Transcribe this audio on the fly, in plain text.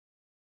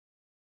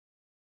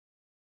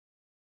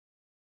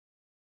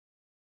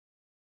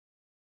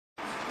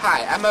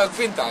Hi, I'm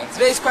Friedenthal, and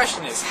today's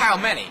question is, how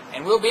many?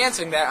 And we'll be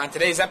answering that on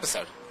today's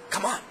episode.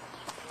 Come on!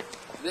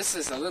 This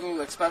is a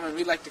little experiment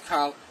we'd like to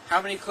call, how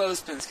many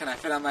clothespins can I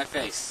fit on my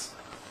face?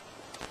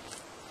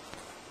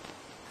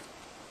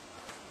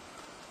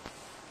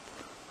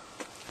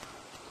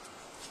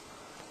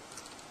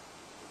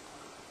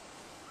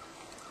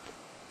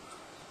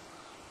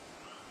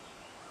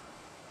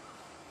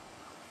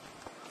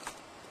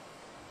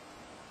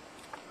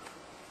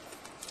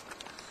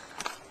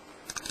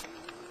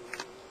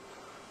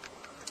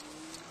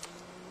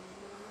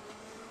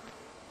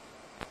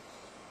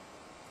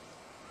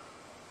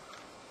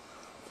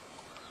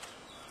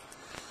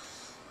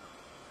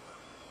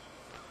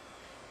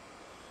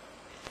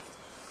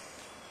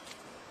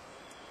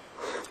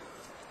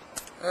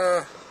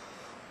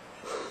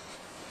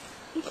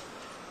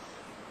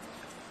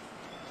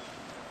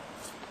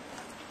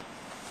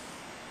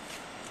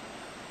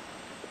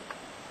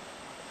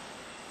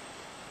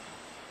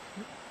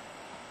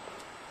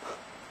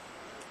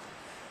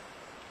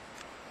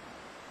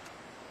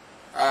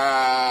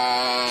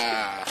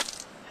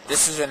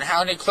 This is in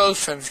how many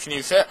clothespins can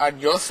you fit on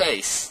your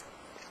face?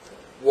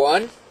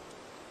 1,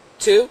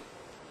 2,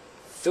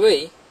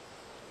 3,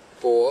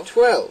 4,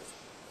 12,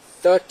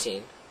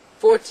 13,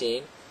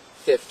 14,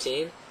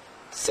 15,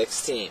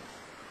 16.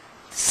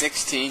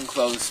 16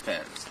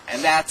 clothespins.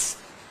 And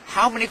that's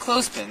how many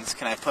clothespins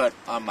can I put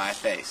on my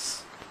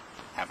face?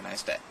 Have a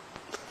nice day.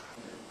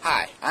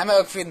 Hi, I'm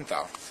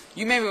Friedenthal.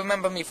 You may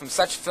remember me from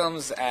such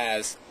films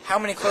as How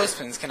Many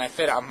Clothespins Can I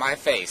Fit on My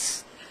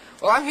Face?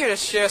 Well, I'm here to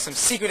share some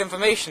secret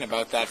information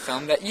about that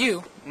film that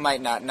you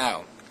might not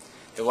know.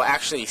 There were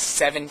actually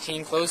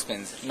 17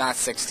 clothespins, not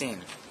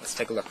 16. Let's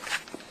take a look.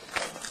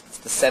 It's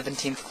the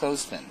 17th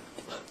clothespin.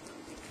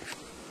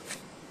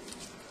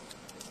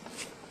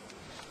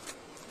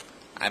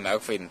 I'm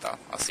Friedenthal.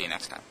 I'll see you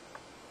next time.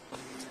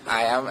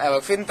 Hi, I'm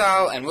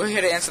Friedenthal, and we're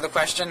here to answer the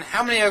question,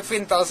 how many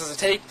Friedenthals does it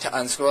take to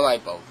unscrew a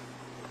light bulb?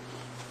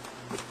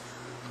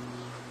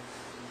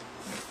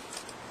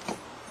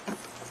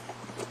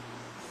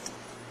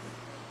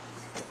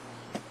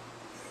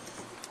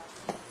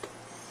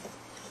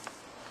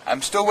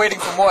 I'm still waiting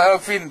for more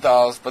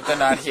Friedenthals, but they're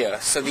not here.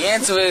 So the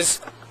answer is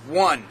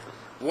 1.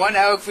 1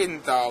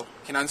 Friedenthal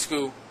can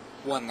unscrew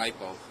 1 light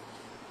bulb.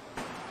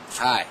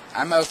 Hi,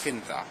 I'm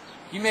Friedenthal.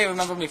 You may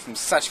remember me from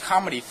such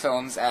comedy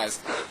films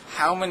as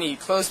How Many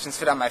Clothespins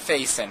Fit on My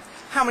Face and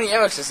How Many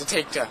Eric's Does It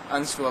Take to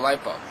Unscrew a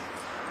Light Bulb?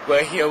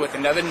 We're here with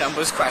another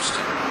numbers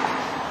question.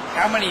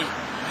 How many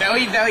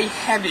very, very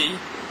heavy,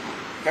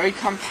 very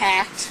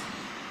compact,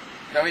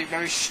 very,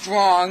 very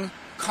strong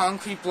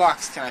concrete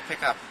blocks can I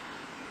pick up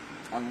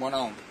on one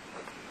arm?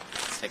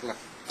 Let's take a look.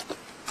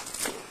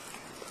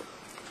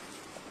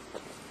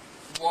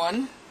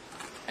 1.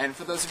 And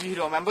for those of you who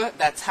don't remember,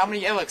 that's how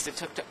many Eric's it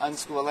took to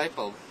unscrew a light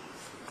bulb.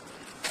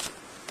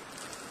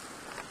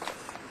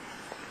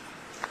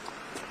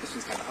 This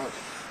one's kind of hard.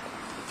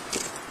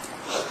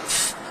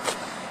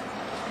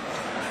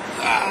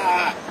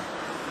 Ah!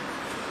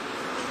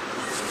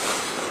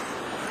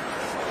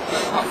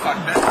 Oh, fuck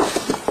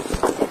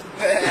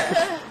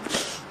that.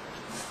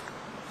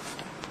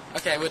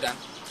 Okay, we're done.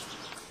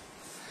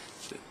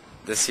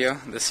 This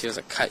here's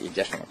a cut you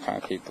get from a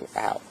concrete block.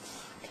 Ow.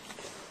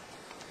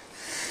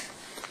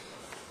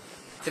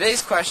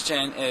 Today's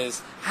question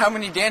is, how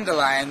many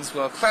dandelions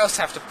will Klaus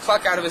have to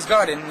pluck out of his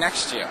garden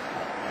next year?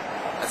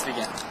 Let's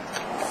begin.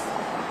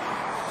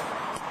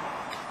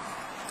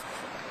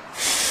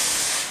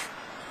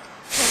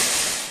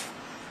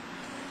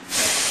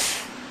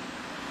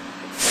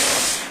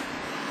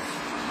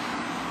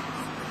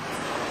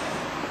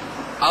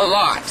 A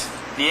lot.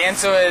 The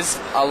answer is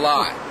a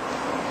lot.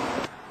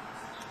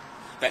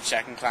 Betcha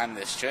I can climb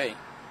this tree.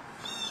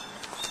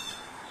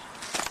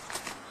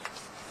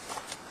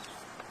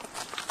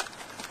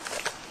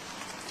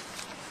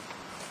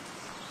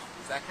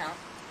 Does that count?